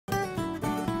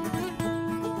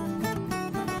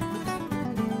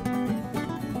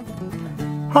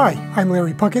Hi, I'm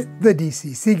Larry Puckett, the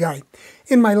DCC guy.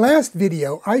 In my last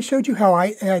video, I showed you how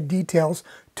I add details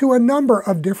to a number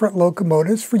of different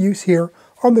locomotives for use here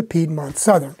on the Piedmont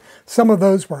Southern. Some of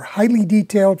those were highly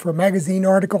detailed for magazine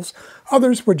articles,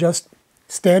 others were just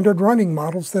standard running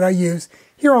models that I use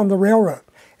here on the railroad.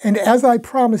 And as I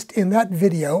promised in that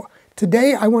video,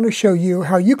 today I want to show you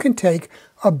how you can take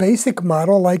a basic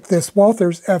model like this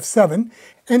Walthers F7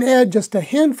 and add just a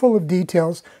handful of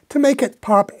details to make it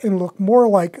pop and look more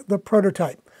like the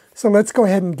prototype. So let's go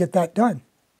ahead and get that done.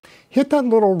 Hit that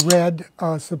little red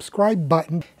subscribe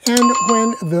button, and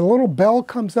when the little bell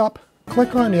comes up,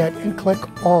 click on it and click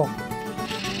all.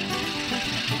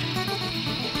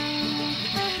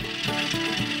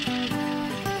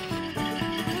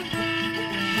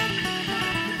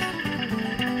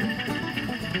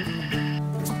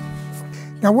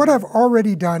 Now what I've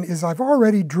already done is I've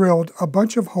already drilled a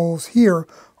bunch of holes here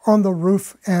on the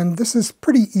roof, and this is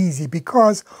pretty easy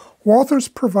because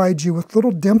Walthers provides you with little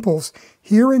dimples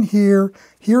here and here,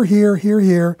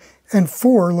 here, and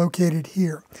 4 located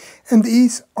here. And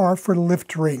these are for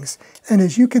lift rings. And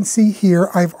as you can see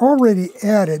here, I've already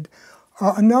added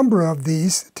a number of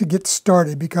these to get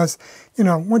started because, you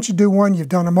know, once you do one, you've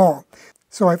done them all.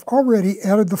 So I've already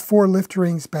added the 4 lift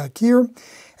rings back here.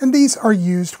 And these are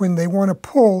used when they want to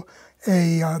pull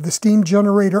the steam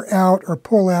generator out or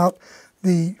pull out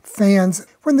the fans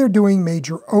when they're doing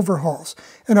major overhauls.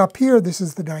 And up here, this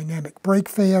is the dynamic brake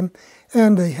fan,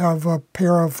 and they have a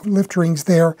pair of lift rings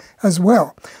there as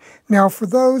well. Now for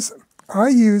those, I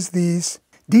use these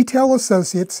Detail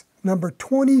Associates number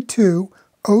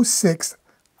 2206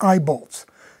 eye bolts.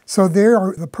 So they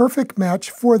are the perfect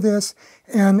match for this,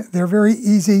 and they're very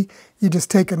easy. You just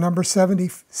take a number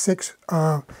 76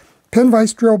 pin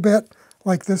vise drill bit,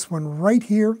 like this one right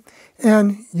here,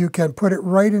 and you can put it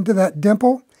right into that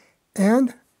dimple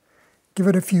and give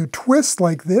it a few twists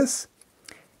like this,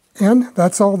 and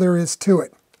that's all there is to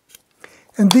it.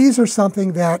 And these are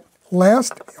something that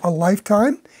last a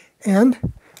lifetime,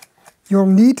 and you'll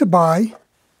need to buy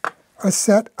a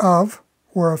set of,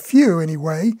 or a few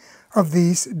anyway, of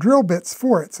these drill bits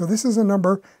for it. So this is a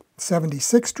number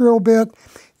 76 drill bit.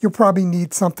 You'll probably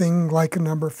need something like a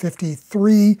number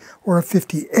 53 or a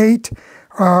 58.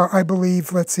 I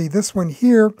believe, let's see, this one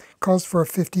here calls for a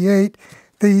 58.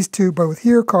 These two both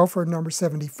here call for a number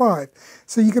 75.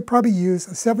 So you could probably use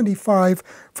a 75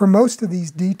 for most of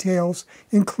these details,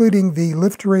 including the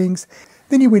lift rings.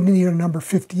 Then you would need a number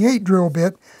 58 drill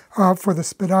bit for the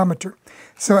speedometer.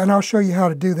 So, and I'll show you how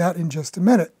to do that in just a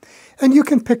minute. And you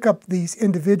can pick up these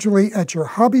individually at your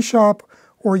hobby shop,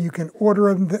 or you can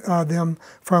order them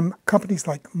from companies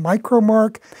like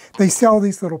Micromark. They sell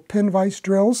these little pin vise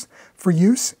drills for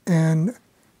use, and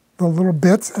the little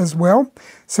bits as well.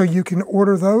 So you can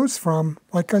order those from,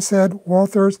 like I said,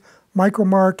 Walthers,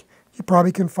 Micromark. You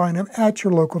probably can find them at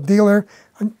your local dealer.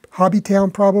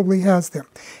 Hobbytown probably has them.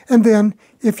 And then,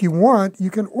 if you want, you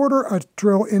can order a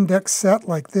drill index set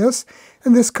like this,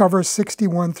 and this covers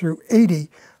 61 through 80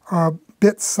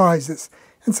 bit sizes.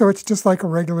 And so it's just like a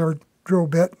regular drill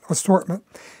bit assortment.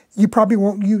 You probably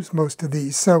won't use most of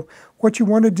these. So what you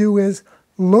want to do is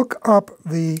look up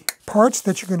the parts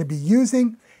that you're going to be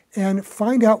using and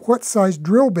find out what size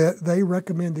drill bit they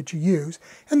recommend that you use,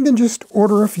 and then just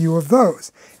order a few of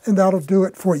those. And that'll do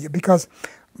it for you, because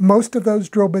most of those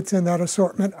drill bits in that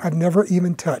assortment I've never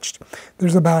even touched.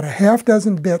 There's about a half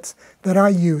dozen bits that I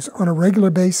use on a regular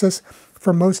basis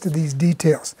for most of these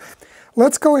details.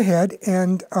 Let's go ahead,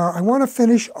 and I want to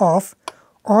finish off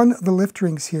on the lift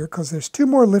rings here, because there's 2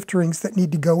 more lift rings that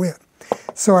need to go in.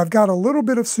 So I've got a little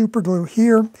bit of super glue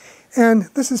here, and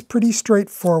this is pretty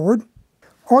straightforward.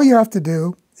 All you have to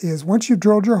do is, once you've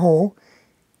drilled your hole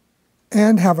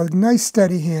and have a nice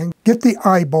steady hand, get the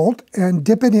eye bolt and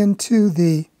dip it into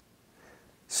the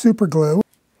super glue.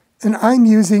 And I'm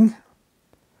using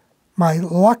my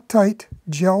Loctite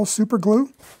gel super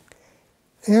glue,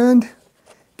 and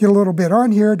get a little bit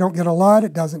on here. Don't get a lot,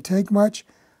 it doesn't take much.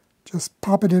 Just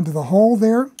pop it into the hole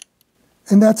there,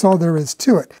 and that's all there is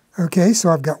to it. Okay, so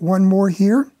I've got one more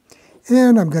here,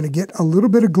 and I'm going to get a little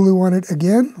bit of glue on it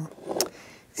again,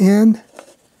 and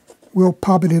we'll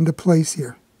pop it into place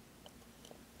here,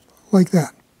 like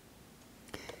that.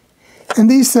 And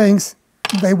these things,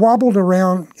 they wobbled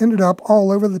around, ended up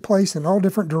all over the place in all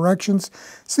different directions,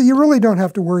 so you really don't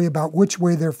have to worry about which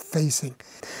way they're facing.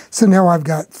 So now I've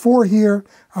got 4 here,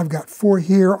 I've got 4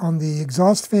 here on the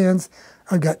exhaust fans,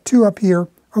 I've got 2 up here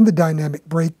on the dynamic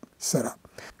brake setup.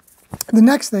 The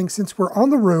next thing, since we're on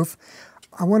the roof,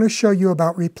 I want to show you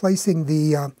about replacing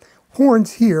the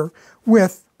horns here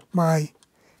with my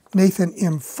Nathan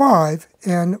M5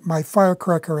 and my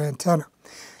firecracker antenna.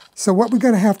 So what we're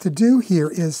going to have to do here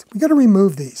is we're going to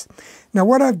remove these. Now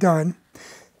what I've done,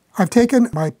 I've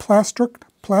taken my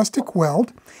plastic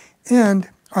weld and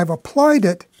I've applied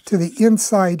it to the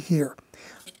inside here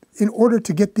in order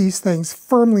to get these things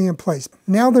firmly in place.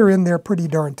 Now they're in there pretty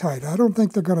darn tight. I don't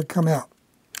think they're going to come out.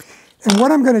 And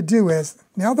what I'm going to do is,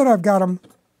 now that I've got them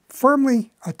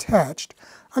firmly attached,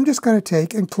 I'm just going to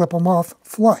take and clip them off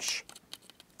flush.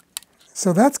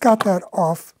 So that's got that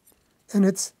off, and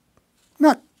it's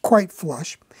not quite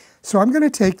flush. So I'm going to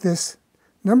take this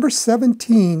number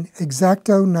 17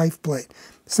 X-Acto knife blade.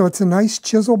 So it's a nice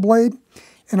chisel blade,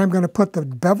 and I'm going to put the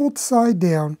beveled side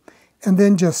down and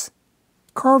then just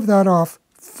carve that off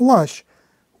flush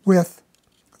with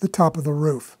the top of the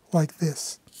roof, like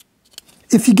this.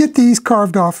 If you get these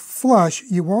carved off flush,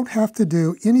 you won't have to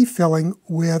do any filling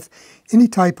with any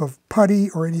type of putty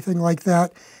or anything like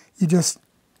that. You just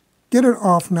get it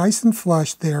off nice and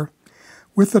flush there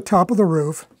with the top of the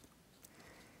roof.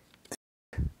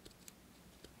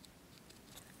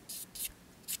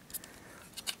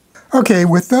 Okay,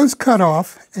 with those cut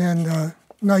off and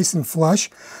nice and flush,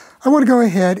 I want to go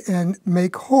ahead and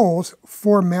make holes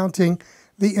for mounting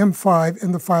the M5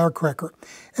 and the firecracker.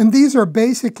 And these are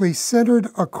basically centered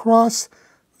across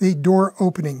the door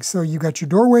opening. So you got your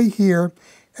doorway here,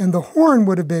 and the horn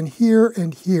would have been here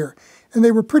and here. And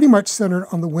they were pretty much centered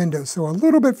on the window, so a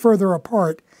little bit further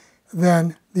apart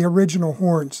than the original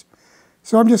horns.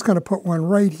 So I'm just going to put one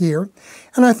right here.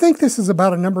 And I think this is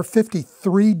about a number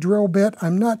 53 drill bit.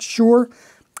 I'm not sure.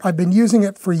 I've been using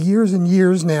it for years and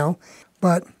years now,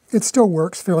 but it still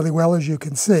works fairly well, as you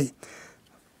can see.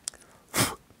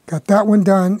 Got that one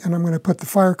done, and I'm going to put the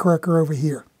firecracker over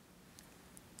here.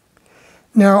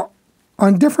 Now,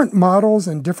 on different models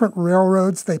and different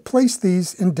railroads, they place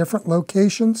these in different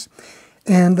locations,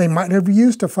 and they might have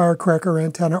used a firecracker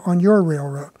antenna on your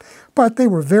railroad, but they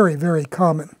were very, very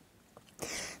common.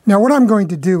 Now, what I'm going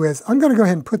to do is I'm going to go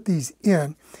ahead and put these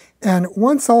in, and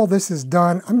once all this is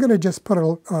done, I'm going to just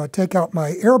take out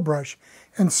my airbrush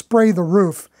and spray the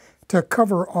roof to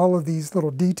cover all of these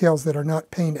little details that are not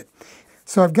painted.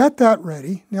 So I've got that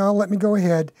ready. Now let me go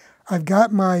ahead. I've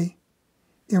got my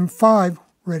M5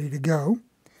 ready to go.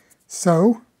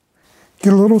 So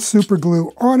get a little super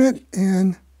glue on it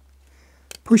and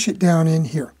push it down in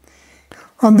here.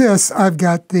 On this, I've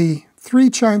got the 3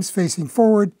 chimes facing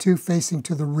forward, 2 facing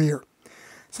to the rear.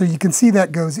 So you can see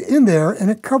that goes in there, and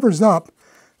it covers up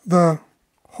the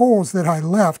holes that I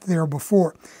left there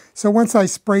before. So once I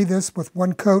spray this with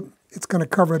one coat, it's going to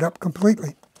cover it up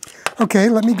completely. Okay,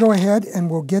 let me go ahead and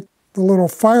we'll get the little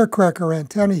firecracker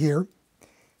antenna here,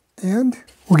 and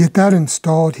we'll get that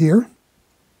installed here.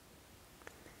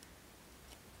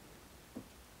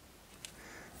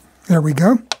 There we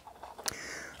go.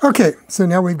 Okay, so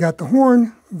now we've got the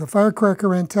horn, the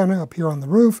firecracker antenna up here on the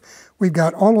roof. We've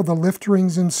got all of the lift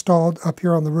rings installed up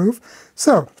here on the roof.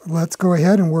 So let's go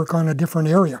ahead and work on a different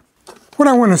area. What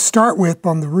I want to start with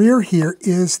on the rear here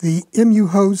is the MU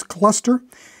hose cluster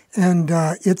and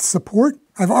its support.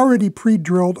 I've already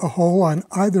pre-drilled a hole on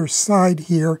either side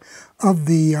here of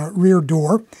the rear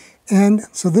door, and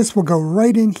so this will go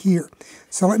right in here.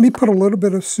 So let me put a little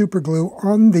bit of super glue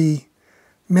on the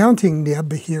mounting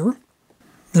nib here.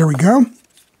 There we go.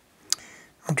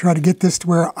 I'll try to get this to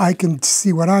where I can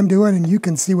see what I'm doing and you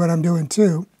can see what I'm doing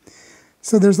too.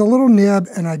 So there's a little nib,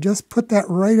 and I just put that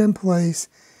right in place,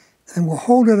 and we'll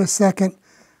hold it a second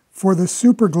for the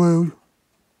super glue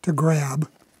to grab.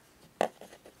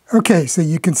 Okay, so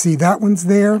you can see that one's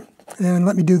there, and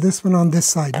let me do this one on this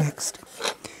side next.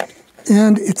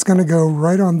 And it's going to go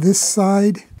right on this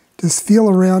side. Just feel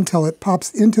around till it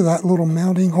pops into that little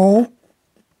mounting hole.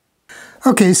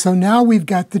 Okay, so now we've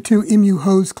got the 2 MU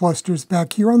hose clusters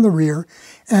back here on the rear,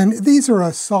 and these are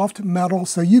a soft metal,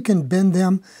 so you can bend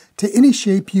them to any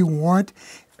shape you want.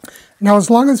 Now, as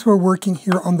long as we're working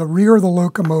here on the rear of the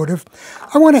locomotive,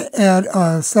 I want to add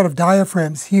a set of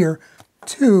diaphragms here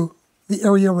to the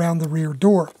area around the rear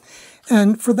door.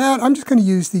 And for that, I'm just going to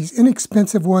use these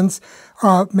inexpensive ones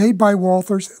made by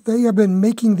Walthers. They have been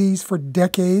making these for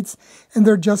decades, and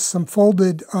they're just some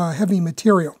folded heavy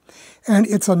material. And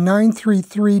it's a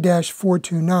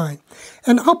 933-429.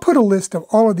 And I'll put a list of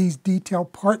all of these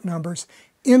detailed part numbers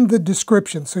in the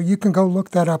description, so you can go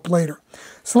look that up later.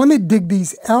 So let me dig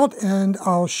these out, and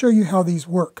I'll show you how these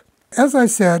work. As I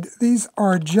said, these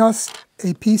are just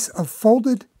a piece of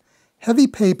folded heavy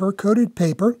paper, coated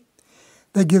paper,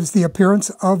 that gives the appearance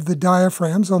of the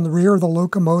diaphragms on the rear of the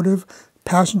locomotive,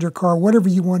 passenger car, whatever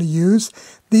you want to use.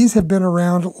 These have been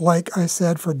around, like I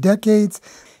said, for decades.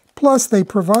 Plus, they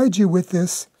provide you with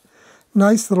this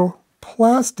nice little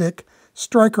plastic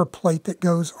striker plate that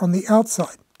goes on the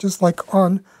outside, just like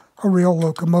on a real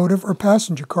locomotive or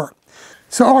passenger car.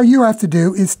 So all you have to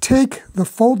do is take the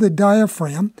folded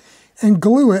diaphragm and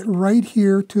glue it right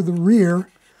here to the rear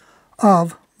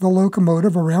of the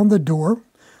locomotive around the door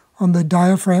on the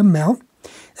diaphragm mount,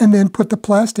 and then put the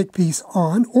plastic piece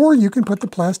on, or you can put the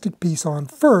plastic piece on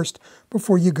first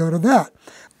before you go to that.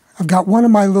 I've got one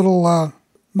of my little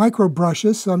micro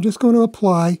brushes, so I'm just going to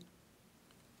apply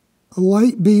a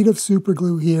light bead of super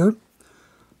glue here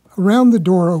around the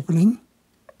door opening.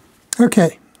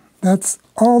 Okay, that's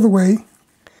all the way.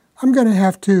 I'm going to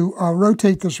have to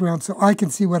rotate this around so I can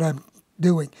see what I'm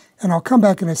doing, and I'll come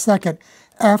back in a second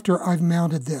after I've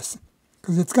mounted this,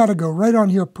 because it's got to go right on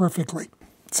here perfectly.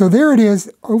 So there it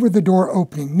is over the door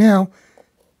opening. Now,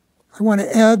 I want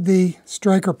to add the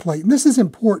striker plate. And this is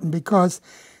important because,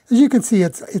 as you can see,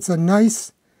 it's a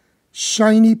nice,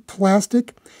 shiny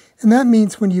plastic. And that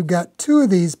means when you've got two of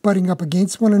these butting up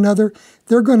against one another,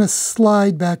 they're going to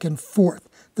slide back and forth.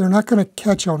 They're not going to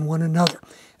catch on one another.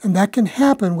 And that can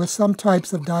happen with some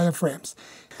types of diaphragms.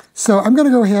 So I'm going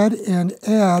to go ahead and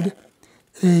add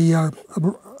a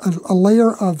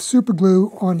layer of super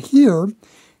glue on here,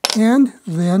 and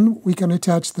then we can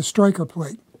attach the striker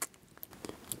plate.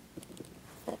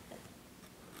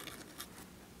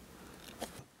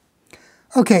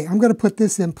 Okay, I'm going to put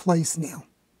this in place now.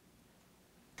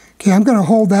 Okay, I'm going to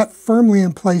hold that firmly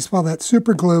in place while that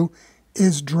super glue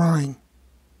is drying.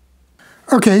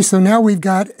 Okay, so now we've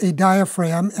got a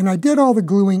diaphragm, and I did all the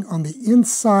gluing on the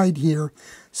inside here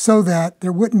so that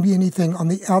there wouldn't be anything on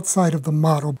the outside of the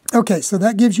model. Okay, so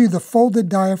that gives you the folded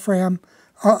diaphragm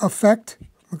effect.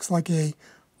 Looks like a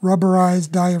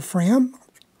rubberized diaphragm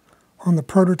on the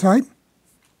prototype.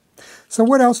 So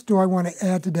what else do I want to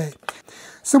add today?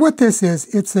 So what this is,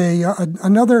 it's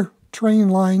another train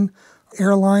line,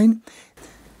 airline,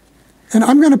 and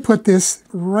I'm going to put this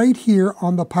right here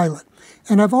on the pilot.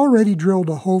 And I've already drilled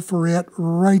a hole for it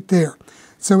right there.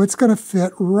 So it's going to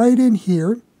fit right in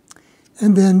here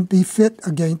and then be fit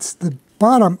against the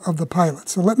bottom of the pilot.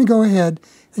 So let me go ahead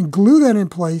and glue that in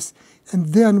place, and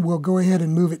then we'll go ahead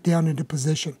and move it down into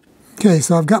position. Okay,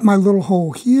 so I've got my little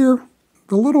hole here.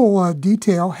 The little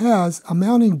detail has a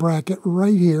mounting bracket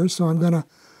right here, so I'm going to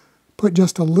put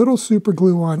just a little super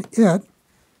glue on it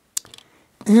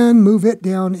and move it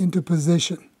down into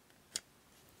position.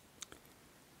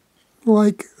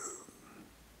 Like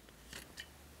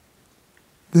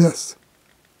this.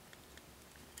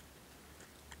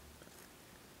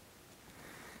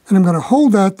 And I'm going to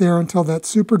hold that there until that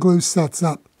super glue sets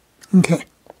up. Okay,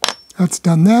 that's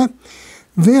done that.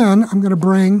 Then I'm going to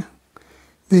bring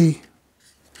the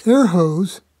air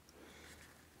hose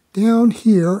down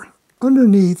here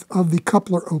underneath of the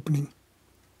coupler opening.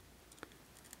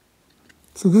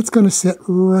 So that's going to sit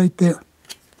right there.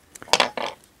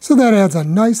 So that adds a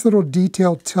nice little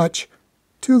detailed touch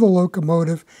to the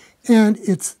locomotive, and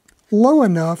it's low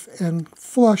enough and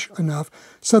flush enough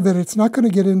so that it's not going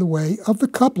to get in the way of the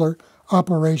coupler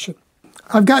operation.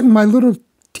 I've gotten my little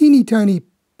teeny tiny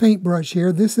paintbrush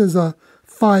here. This is a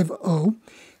 5.0,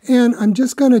 and I'm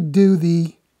just going to do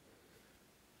the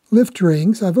lift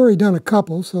rings. I've already done a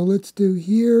couple, so let's do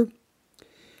here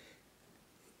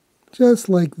just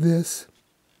like this,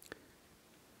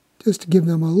 just to give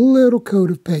them a little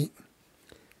coat of paint.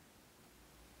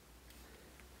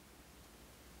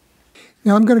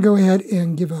 Now I'm going to go ahead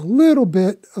and give a little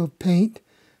bit of paint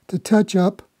to touch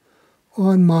up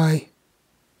on my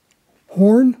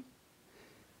horn.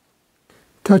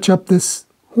 Touch up this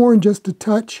horn just a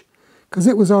touch because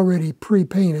it was already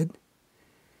pre-painted.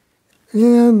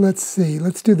 And let's see,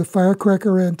 let's do the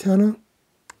firecracker antenna.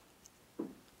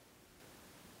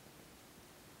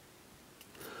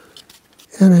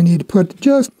 And I need to put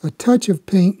just a touch of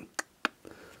paint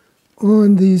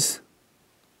on these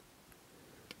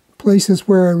places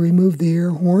where I removed the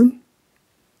air horn.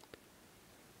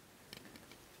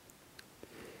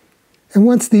 And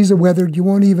once these are weathered, you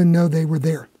won't even know they were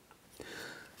there.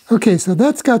 Okay, so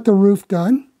that's got the roof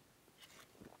done.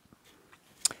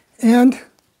 And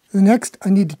the next, I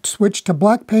need to switch to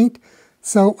black paint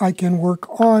so I can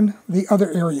work on the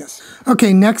other areas.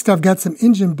 Okay, next I've got some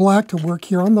engine black to work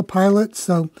here on the pilot,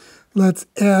 so let's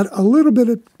add a little bit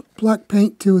of black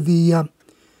paint to the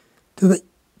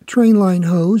train line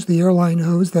hose, the airline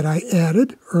hose that I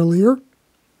added earlier.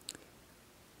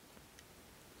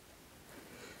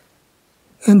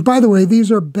 And by the way,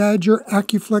 these are Badger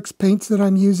Acuflex paints that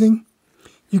I'm using.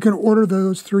 You can order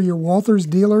those through your Walthers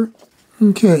dealer.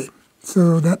 Okay,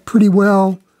 so that pretty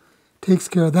well takes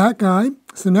care of that guy.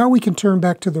 So now we can turn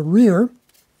back to the rear.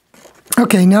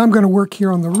 Okay, now I'm going to work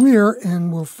here on the rear,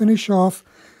 and we'll finish off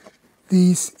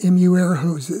these MU air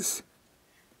hoses.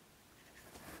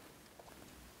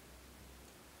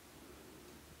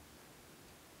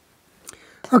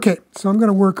 Okay, so I'm going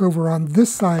to work over on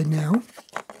this side now.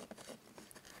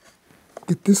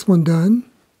 Get this one done.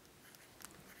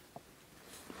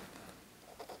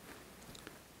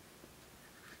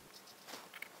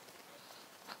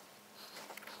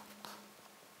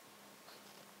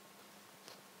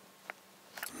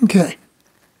 Okay.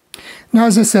 Now,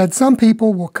 as I said, some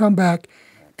people will come back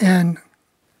and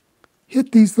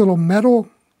hit these little metal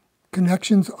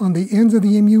connections on the ends of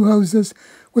the MU hoses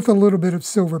with a little bit of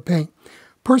silver paint.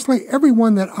 Personally, every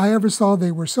one that I ever saw,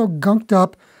 they were so gunked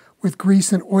up with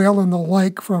grease and oil and the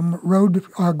like from road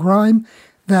grime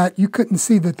that you couldn't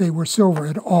see that they were silver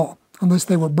at all, unless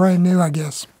they were brand new, I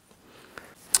guess.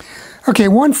 Okay,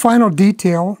 one final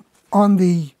detail on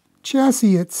the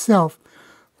chassis itself.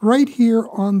 Right here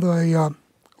on the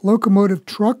Locomotive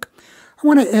truck, I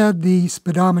want to add the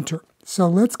speedometer. So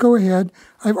let's go ahead.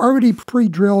 I've already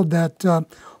pre-drilled that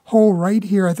hole right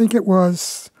here. I think it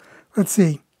was, let's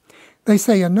see, they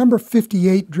say a number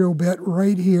 58 drill bit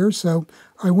right here. So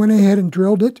I went ahead and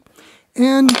drilled it.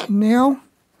 And now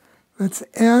let's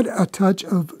add a touch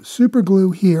of super glue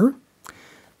here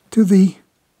to the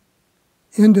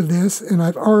end of this. And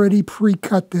I've already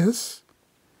pre-cut this.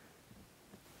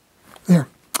 There.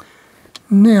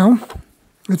 Now,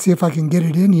 let's see if I can get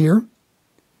it in here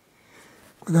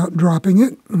without dropping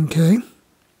it. Okay.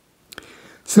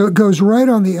 So it goes right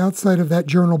on the outside of that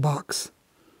journal box.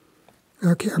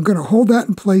 Okay, I'm going to hold that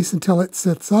in place until it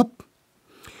sits up.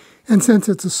 And since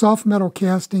it's a soft metal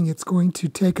casting, it's going to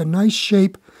take a nice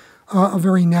shape, a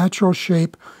very natural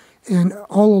shape, and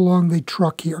all along the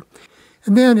truck here.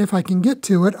 And then if I can get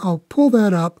to it, I'll pull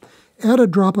that up, add a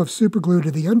drop of super glue to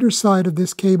the underside of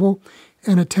this cable,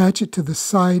 and attach it to the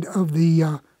side of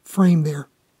the frame there.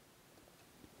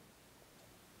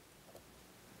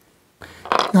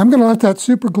 Now I'm going to let that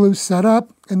super glue set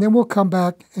up, and then we'll come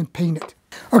back and paint it.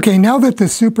 Okay, now that the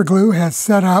super glue has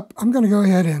set up, I'm going to go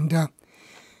ahead and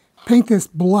paint this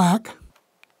black.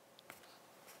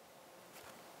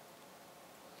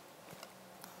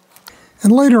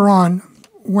 And later on,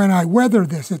 when I weather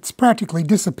this, it's practically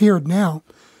disappeared now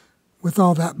with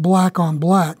all that black on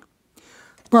black.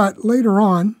 But later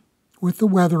on, with the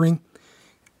weathering,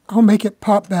 I'll make it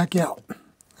pop back out.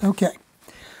 Okay,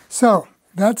 so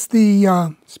that's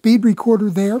the speed recorder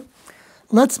there.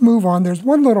 Let's move on. There's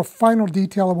one little final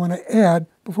detail I want to add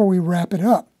before we wrap it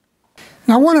up.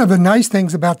 Now, one of the nice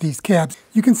things about these cabs,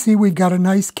 you can see we've got a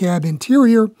nice cab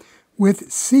interior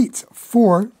with seats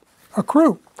for a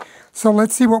crew. So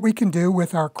let's see what we can do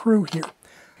with our crew here.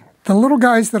 The little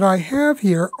guys that I have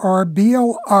here are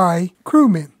BLI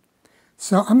crewmen.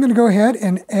 So I'm going to go ahead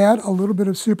and add a little bit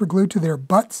of super glue to their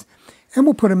butts, and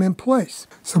we'll put them in place.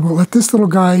 So we'll let this little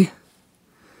guy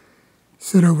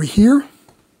sit over here.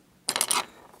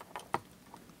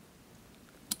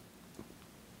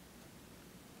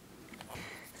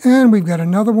 And we've got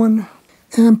another one,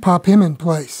 and pop him in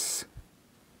place.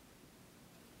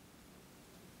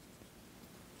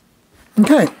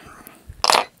 Okay.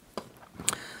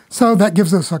 So that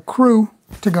gives us a crew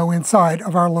to go inside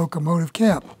of our locomotive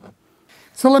cab.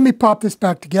 So let me pop this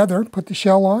back together, put the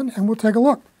shell on, and we'll take a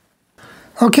look.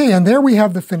 Okay, and there we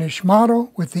have the finished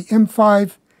model with the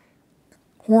M5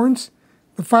 horns,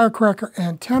 the firecracker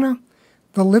antenna,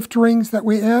 the lift rings that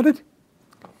we added.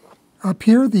 Up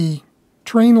here, the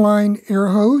train line air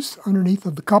hose underneath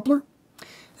of the coupler.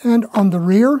 And on the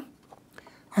rear,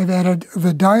 I've added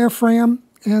the diaphragm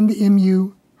and the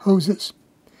MU hoses.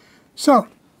 So,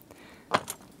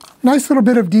 nice little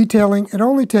bit of detailing. It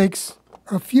only takes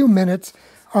a few minutes.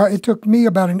 It took me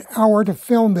about an hour to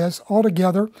film this all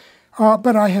together,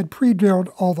 but I had pre-drilled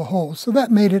all the holes, so that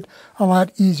made it a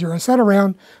lot easier. I sat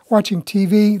around watching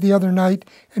TV the other night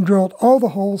and drilled all the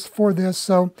holes for this,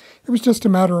 so it was just a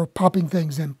matter of popping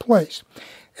things in place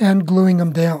and gluing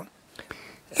them down.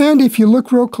 And if you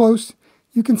look real close,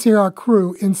 you can see our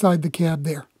crew inside the cab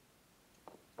there.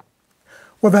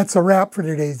 Well, that's a wrap for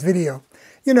today's video.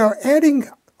 You know, adding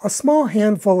a small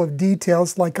handful of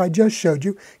details like I just showed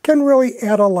you can really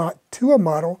add a lot to a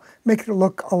model, make it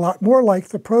look a lot more like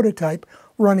the prototype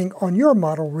running on your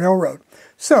model railroad.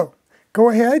 So go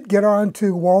ahead, get on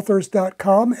to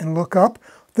Walthers.com and look up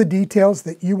the details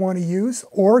that you want to use,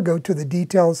 or go to the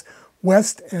Details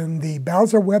West and the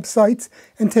Bowser websites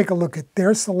and take a look at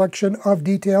their selection of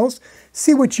details.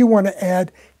 See what you want to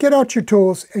add, get out your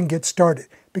tools, and get started.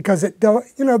 Because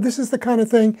this is the kind of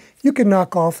thing you can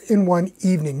knock off in one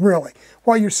evening, really.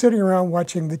 While you're sitting around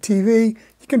watching the TV,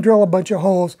 you can drill a bunch of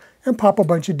holes and pop a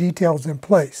bunch of details in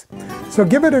place. So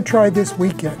give it a try this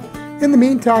weekend. In the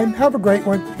meantime, have a great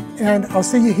one, and I'll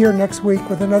see you here next week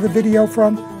with another video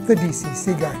from the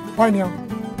DCC Guy. Bye now.